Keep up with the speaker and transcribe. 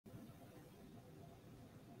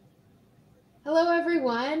Hello,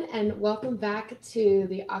 everyone, and welcome back to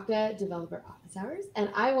the Okta Developer Office Hours.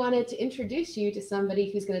 And I wanted to introduce you to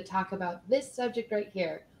somebody who's going to talk about this subject right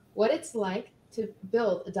here, what it's like to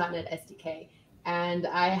build a .NET SDK. And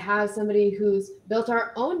I have somebody who's built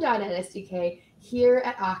our own .NET SDK here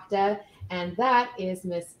at Okta, and that is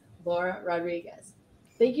Miss Laura Rodriguez.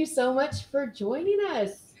 Thank you so much for joining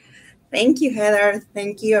us. Thank you, Heather.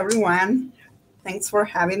 Thank you, everyone. Thanks for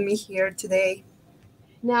having me here today.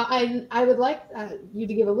 Now, I would like you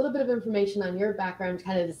to give a little bit of information on your background,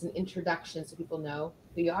 kind of as an introduction so people know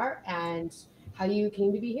who you are and how you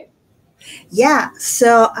came to be here. Yeah,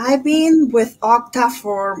 so I've been with Okta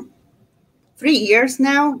for 3 years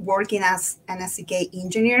now, working as an SDK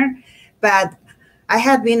engineer, but I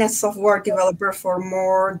have been a software developer for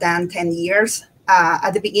more than 10 years.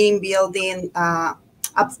 At the beginning, building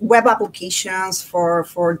web applications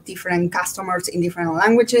for different customers in different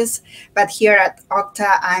languages. But here at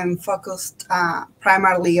Okta, I'm focused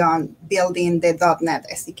primarily on building the .NET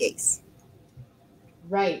SDKs.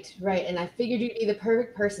 Right, right. And I figured you'd be the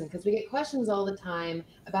perfect person because we get questions all the time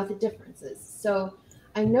about the differences. So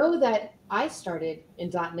I know that I started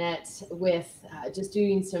in .NET with just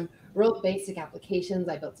doing some real basic applications.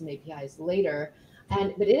 I built some APIs later,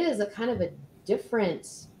 but it is a kind of a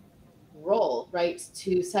different role, right?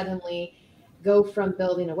 To suddenly go from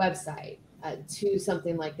building a website to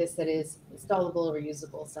something like this that is installable,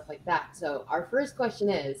 reusable, stuff like that. So our first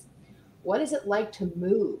question is, what is it like to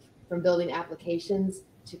move from building applications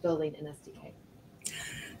to building an SDK?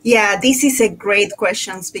 Yeah, this is a great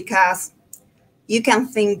question because you can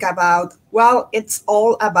think about, well, it's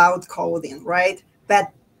all about coding, right?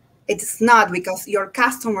 But it's not, because your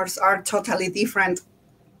customers are totally different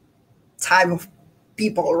type of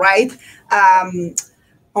people, right? On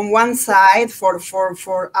one side,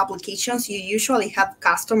 for applications, you usually have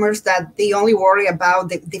customers that they only worry about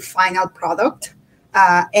the final product.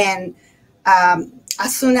 And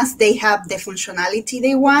as soon as they have the functionality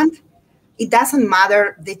they want, it doesn't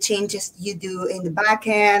matter the changes you do in the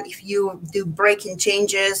backend, if you do breaking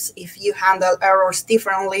changes, if you handle errors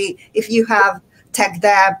differently, if you have tech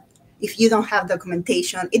debt, if you don't have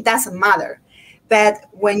documentation, it doesn't matter. But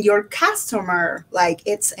when your customer, like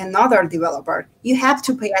it's another developer, you have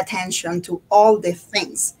to pay attention to all the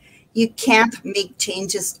things. You can't make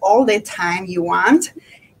changes all the time you want.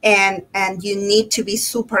 And you need to be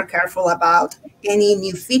super careful about any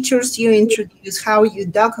new features you introduce, how you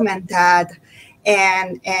document that,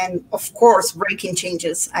 and of course, breaking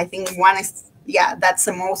changes. I think one is, yeah, that's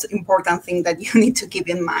the most important thing that you need to keep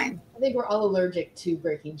in mind. I think we're all allergic to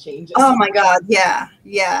breaking changes. Oh my God,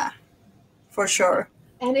 yeah, for sure.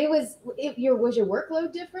 And was your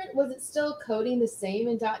workload different? Was it still coding the same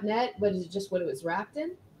in .NET, but is it just what it was wrapped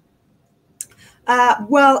in?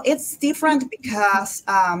 Well, it's different because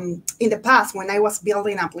in the past, when I was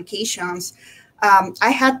building applications, I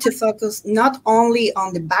had to focus not only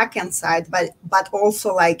on the backend side, but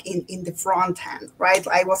also like in the front end, right?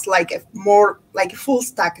 I was like more like a full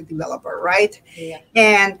stack developer, right? Yeah.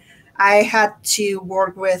 And I had to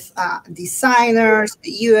work with designers,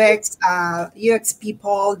 UX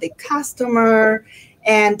people, the customer,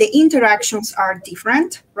 and the interactions are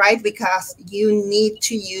different, right? Because you need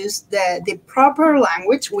to use the proper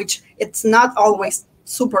language, which it's not always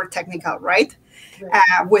super technical, right?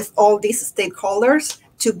 Right. With all these stakeholders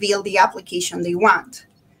to build the application they want.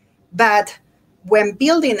 But when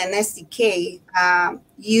building an SDK,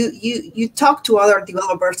 you talk to other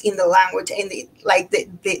developers in the language, in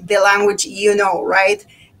the language right?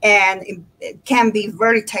 And it can be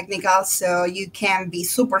very technical, so you can be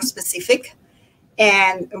super specific,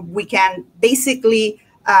 and we can basically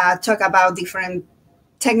talk about different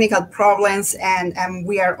technical problems, and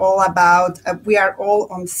we are all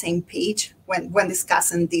on the same page when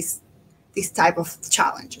discussing this type of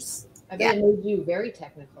challenges. I bet it made you very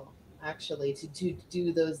technical, actually, to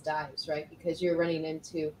do those dives, right? Because you're running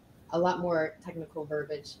into a lot more technical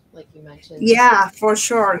verbiage, like you mentioned. Yeah, for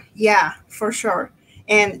sure. Yeah, for sure.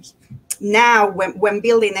 And now when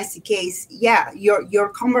building SDKs, yeah, your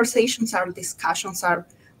conversations or discussions are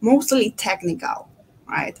mostly technical,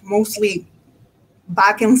 right? Mostly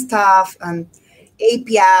backend stuff and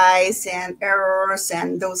APIs and errors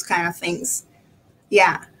and those kind of things.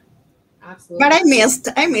 Yeah. Absolutely. But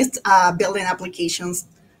I missed building applications.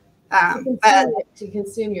 To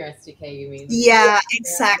consume your SDK, you mean? Yeah,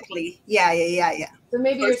 exactly. Yeah. So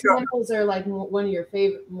maybe your samples are like one of your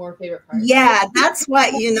more favorite parts. Yeah, that's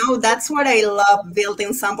what I love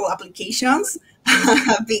building sample applications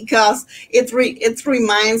because it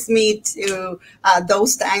reminds me to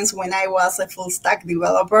those times when I was a full stack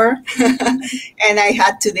developer and I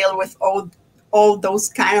had to deal with all those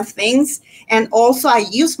kind of things. And also I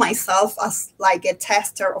use myself as like a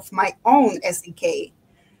tester of my own SDK.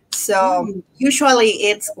 So Mm, usually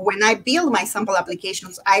it's when I build my sample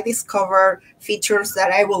applications, I discover features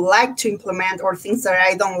that I would like to implement or things that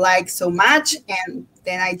I don't like so much. And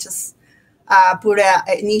then I just put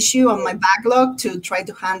an issue on my backlog to try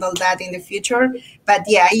to handle that in the future. But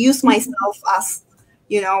yeah, I use myself as,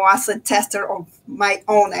 as a tester of my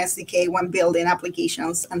own SDK when building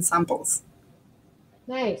applications and samples.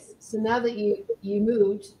 nice. So now that you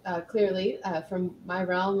moved clearly from my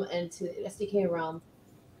realm and to the SDK realm,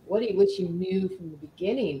 what do you wish you knew from the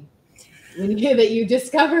beginning when you that you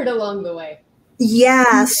discovered along the way?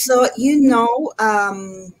 Yeah, so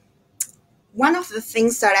one of the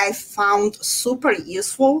things that I found super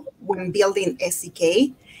useful when building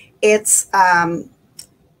SDK, it's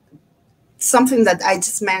something that I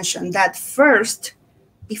just mentioned. That first,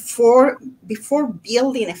 before before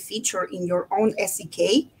building a feature in your own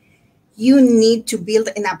SDK, you need to build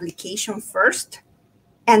an application first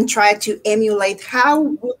and try to emulate how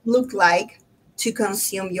it would look like to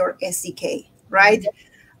consume your SDK. Right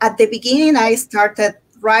at the beginning, I started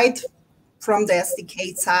right from the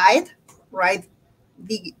SDK side, right,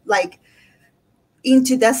 like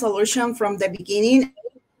into the solution from the beginning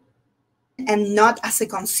and not as a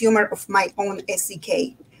consumer of my own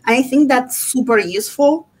SDK. And I think that's super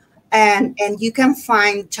useful. And you can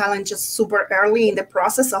find challenges super early in the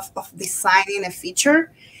process of designing a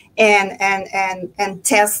feature and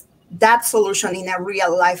test that solution in a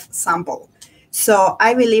real life sample. So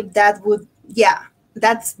I believe that would, yeah,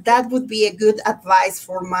 that would be a good advice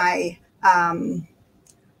for my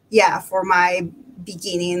for my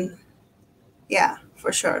beginning. Yeah,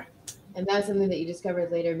 for sure. And that's something that you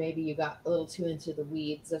discovered later. Maybe you got a little too into the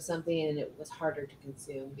weeds of something and it was harder to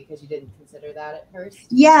consume because you didn't consider that at first.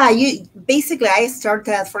 Yeah, you basically I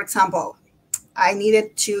started, for example, I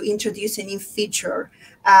needed to introduce a new feature,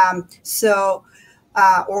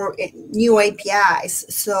 or new APIs.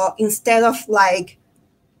 So instead of like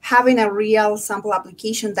having a real sample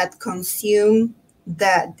application that consume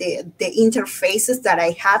the interfaces that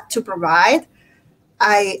I had to provide,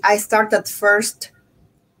 I started first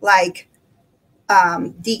like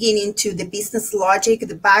digging into the business logic,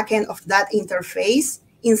 the backend of that interface,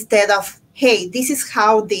 instead of, hey, this is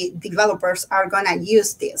how the developers are going to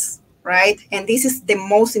use this, right? And this is the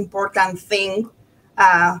most important thing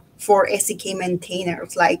for SDK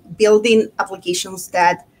maintainers, like building applications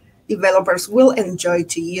that developers will enjoy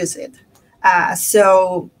to use it.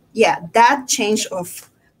 Yeah, that change of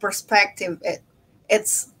perspective,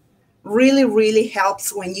 it's really, really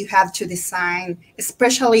helps when you have to design,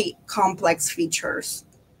 especially complex features.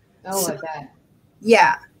 Oh, So I bet.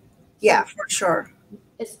 yeah, yeah, So for sure.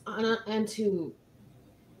 it's on and to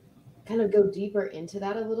kind of go deeper into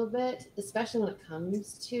that a little bit, especially when it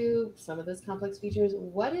comes to some of those complex features.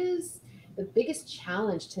 What is the biggest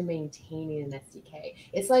challenge to maintaining an SDK?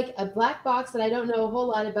 It's like a black box that I don't know a whole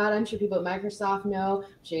lot about. I'm sure people at Microsoft know, I'm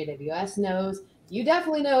sure AWS knows. You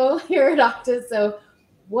definitely know here at Okta. So,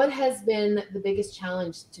 what has been the biggest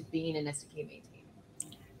challenge to being an SDK maintainer?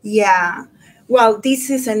 Yeah. Well, this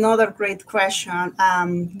is another great question.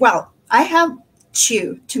 Well, I have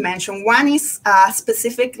two to mention. One is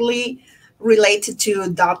specifically related to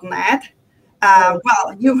 .NET. Oh,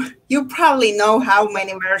 Well, you probably know how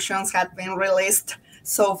many versions have been released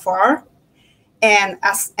so far. And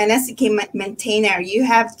as an SDK maintainer, you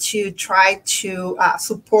have to try to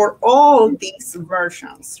support all these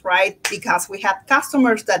versions, right? Because we have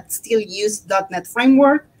customers that still use .NET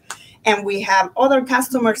Framework, and we have other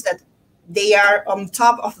customers that they are on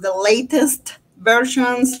top of the latest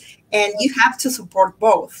versions, and you have to support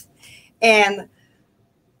both. And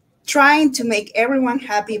trying to make everyone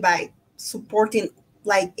happy by supporting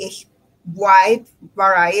like a wide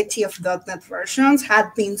variety of .NET versions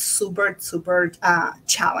had been super, super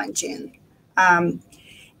challenging. Um,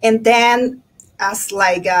 and then as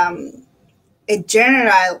like a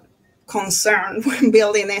general concern when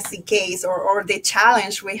building SDKs, or the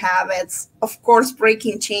challenge we have, it's of course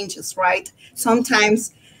breaking changes, right?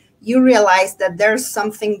 Sometimes you realize that there's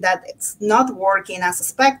something that it's not working as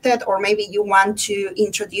expected, or maybe you want to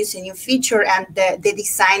introduce a new feature and the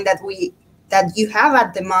design that you have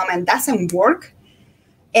at the moment doesn't work,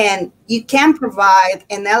 and you can provide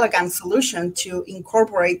an elegant solution to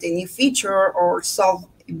incorporate a new feature or solve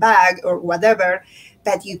a bug or whatever,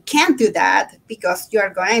 but you can't do that because you are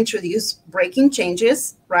going to introduce breaking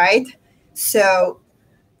changes, right? So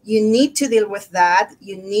you need to deal with that.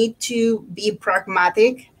 You need to be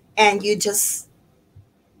pragmatic, and you just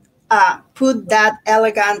put that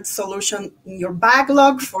elegant solution in your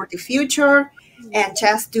backlog for the future and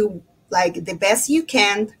just do like the best you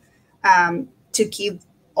can to keep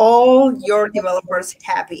all your developers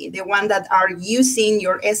happy, the ones that are using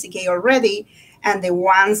your SDK already and the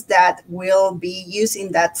ones that will be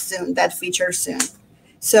using that soon, that feature soon.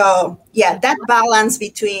 So yeah, that balance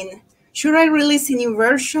between should I release a new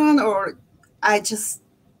version or I just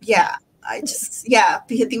yeah, yeah,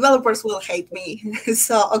 the developers will hate me.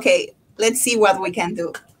 So okay, let's see what we can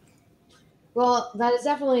do. Well, that is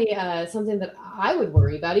definitely something that I would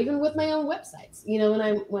worry about, even with my own websites. You know,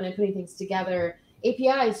 when I'm putting things together,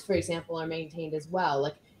 APIs, for example, are maintained as well.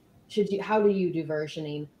 Like, should you? How do you do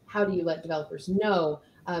versioning? How do you let developers know?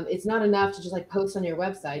 It's not enough to just like post on your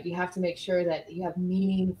website. You have to make sure that you have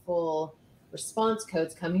meaningful response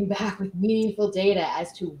codes coming back with meaningful data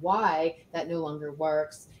as to why that no longer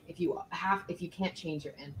works. If you can't change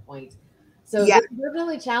your endpoint. So Yeah. there's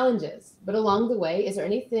definitely challenges, but along the way, is there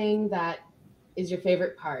anything that is your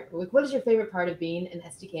favorite part? Like, what is your favorite part of being an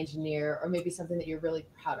SDK engineer, or maybe something that you're really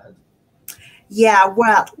proud of? Yeah,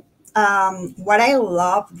 well, what I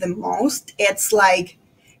love the most, it's like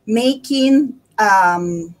making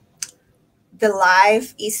the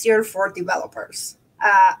life easier for developers.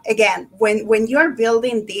 Again, when you're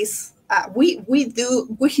building this, we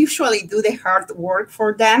usually do the hard work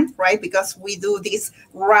for them, right? Because we do this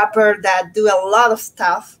wrapper that do a lot of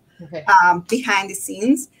stuff Okay. behind the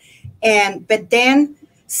scenes, and but then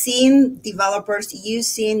seeing developers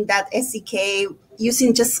using that SDK,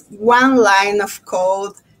 using just one line of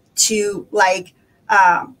code to like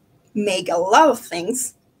uh, make a lot of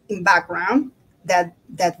things in background that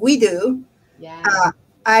we do. Yeah. uh,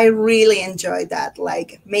 I really enjoy that,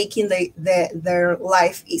 like making their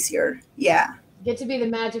life easier. Yeah, Get to be the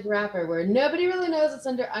magic wrapper where nobody really knows what's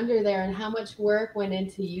under there and how much work went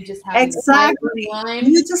into you just having one exactly. line.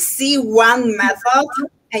 You just see one method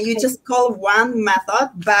and you just call one method,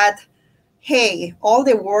 but hey, all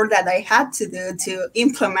the work that I had to do to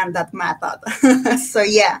implement that method. So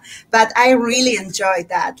yeah, but I really enjoyed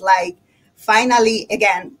that. Like finally,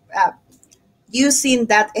 again, using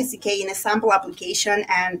that SDK in a sample application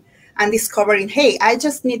and discovering, hey, I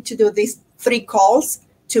just need to do these 3 calls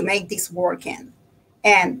to make this working.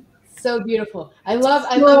 And So beautiful. I love.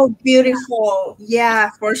 so beautiful. Yeah,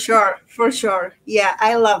 for sure. For sure. Yeah,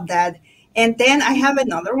 I love that. And then I have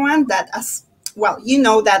another one that as well, you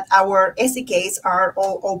know that our SDKs are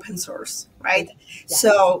all open source, right? Yes.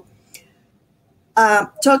 So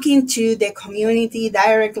talking to the community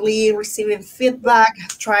directly, receiving feedback,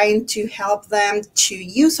 trying to help them to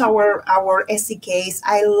use our SDKs.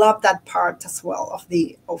 I love that part as well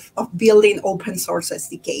of of building open source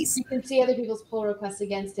SDKs. You can see other people's pull requests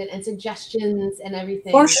against it and suggestions and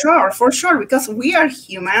everything. For sure, because we are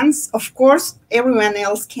humans. Of course, everyone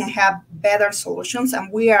else can have better solutions,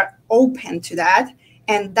 and we are open to that.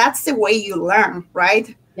 And that's the way you learn,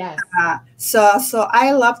 right? Yes. So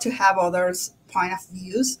I love to have others' point of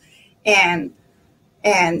views, and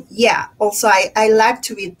yeah, also I like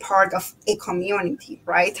to be part of a community,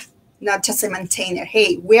 right? Not just a maintainer.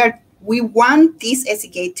 Hey, we want this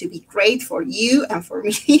SDK to be great for you and for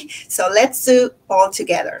me, so let's do all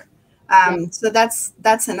together. Yeah. So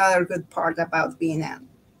that's another good part about being an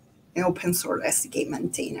open source SDK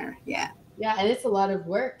maintainer. Yeah. Yeah, and it's a lot of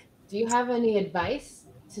work. Do you have any advice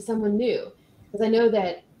to someone new? Because I know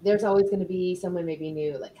that there's always going to be someone maybe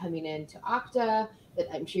new, like coming into Okta, that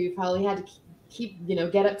I'm sure you probably had to keep,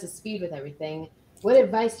 get up to speed with everything. What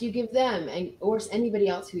advice do you give them, and or anybody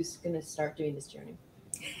else who's going to start doing this journey?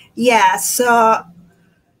 Yeah. So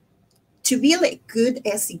to build a good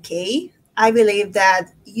SDK, I believe that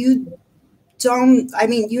you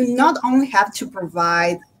not only have to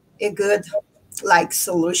provide a good like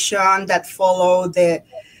solution that follow the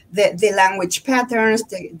language patterns,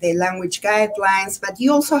 the language guidelines, but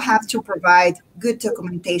you also have to provide good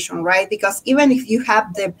documentation, right? Because even if you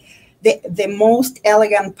have the most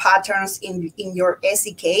elegant patterns in your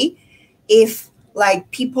SDK, if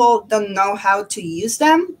like people don't know how to use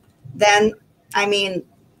them, then I mean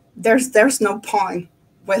there's no point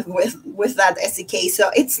with that SDK.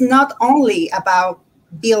 So it's not only about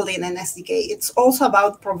building an SDK, it's also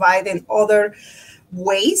about providing other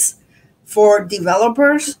ways for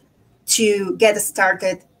developers to get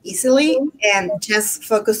started easily and just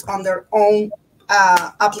focus on their own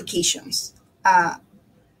applications.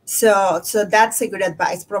 So that's a good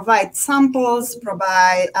advice. Provide samples,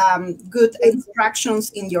 provide good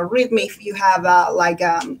instructions in your README if you have a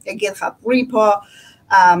GitHub repo,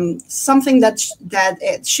 something that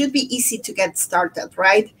it should be easy to get started,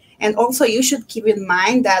 right? And also you should keep in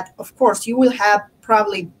mind that of course you will have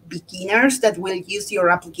probably beginners that will use your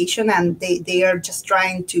application and they are just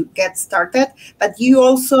trying to get started. But you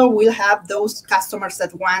also will have those customers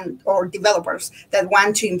that want, or developers that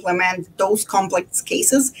want to implement those complex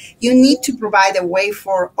cases. You need to provide a way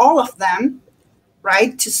for all of them,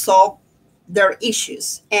 right, to solve their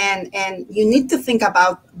issues. And you need to think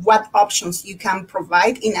about what options you can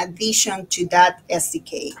provide in addition to that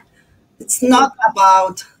SDK. It's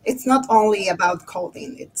not only about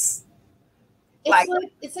coding. It's like,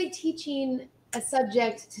 It's like teaching a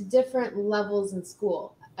subject to different levels in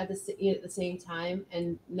school at at the same time,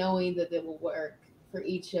 and knowing that it will work for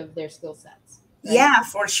each of their skill sets, right? yeah,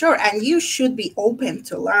 for sure. And you should be open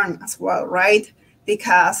to learn as well, right?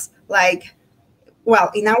 Because like, well,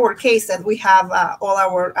 in our case that we have all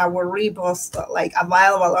our repos like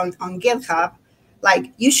available on GitHub,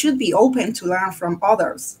 like you should be open to learn from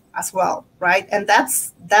others as well, right? And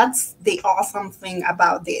that's the awesome thing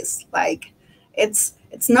about this. Like, it's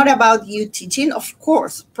not about you teaching. Of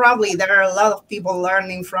course, probably there are a lot of people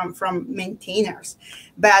learning from maintainers,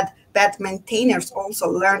 but maintainers also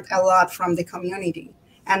learned a lot from the community,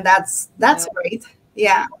 and that's Yeah. great.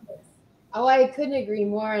 Yeah. Oh, I couldn't agree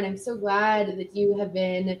more. And I'm so glad that you have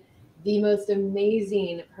been the most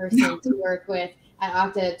amazing person to work with at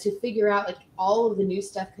Okta to figure out like all of the new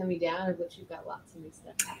stuff coming down, of which you've got lots of new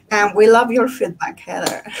stuff happening. And we love your feedback,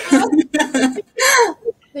 Heather. Oh,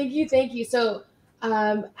 thank you, thank you. So,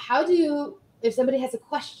 how do you, if somebody has a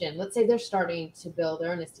question, let's say they're starting to build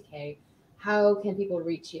their own SDK, how can people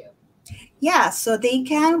reach you? Yeah, so they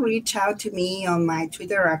can reach out to me on my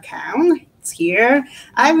Twitter account. It's here.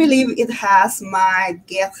 I believe it has my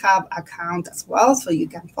GitHub account as well, so you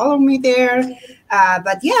can follow me there.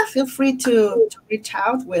 But yeah, feel free to reach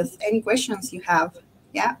out with any questions you have.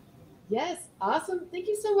 Yeah, Yes, awesome. Thank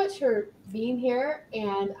you so much for being here,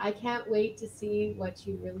 and I can't wait to see what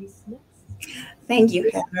you release next. thank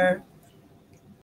you, Heather.